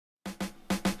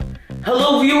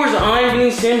Hello viewers, I'm Vinnie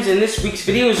Sims, and this week's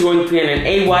video is going to be an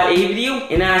AYA video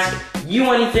and ask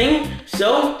you anything,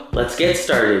 so let's get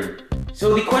started.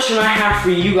 So the question I have for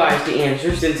you guys to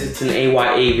answer, since it's an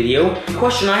AYA video, the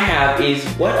question I have is,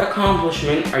 what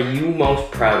accomplishment are you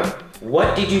most proud of?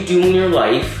 What did you do in your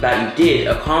life that you did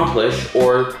accomplish,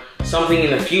 or something in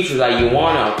the future that you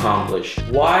want to accomplish?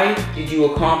 Why did you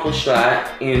accomplish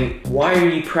that, and why are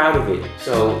you proud of it?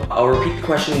 So I'll repeat the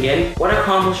question again. What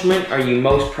accomplishment are you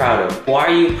most proud of? Why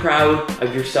are you proud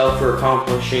of yourself for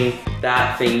accomplishing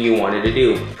that thing you wanted to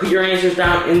do? Put your answers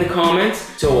down in the comments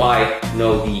so I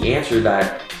know the answer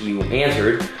that you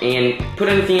answered, and put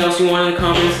anything else you want in the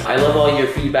comments. I love all your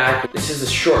feedback. This is a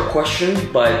short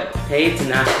question, but hey, it's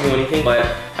an ask you anything. But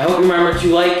I hope you remember to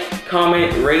like,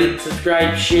 comment, rate,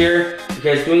 subscribe, share,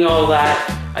 because doing all of that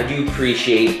I do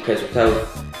appreciate, because without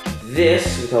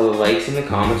the likes and the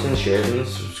comments and the shares and the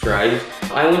subscribes,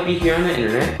 I wouldn't be here on the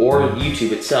internet or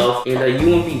YouTube itself, and you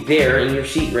won't be there in your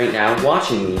seat right now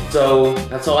watching me. So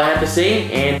that's all I have to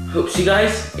say, and hope to see you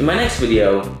guys in my next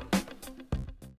video.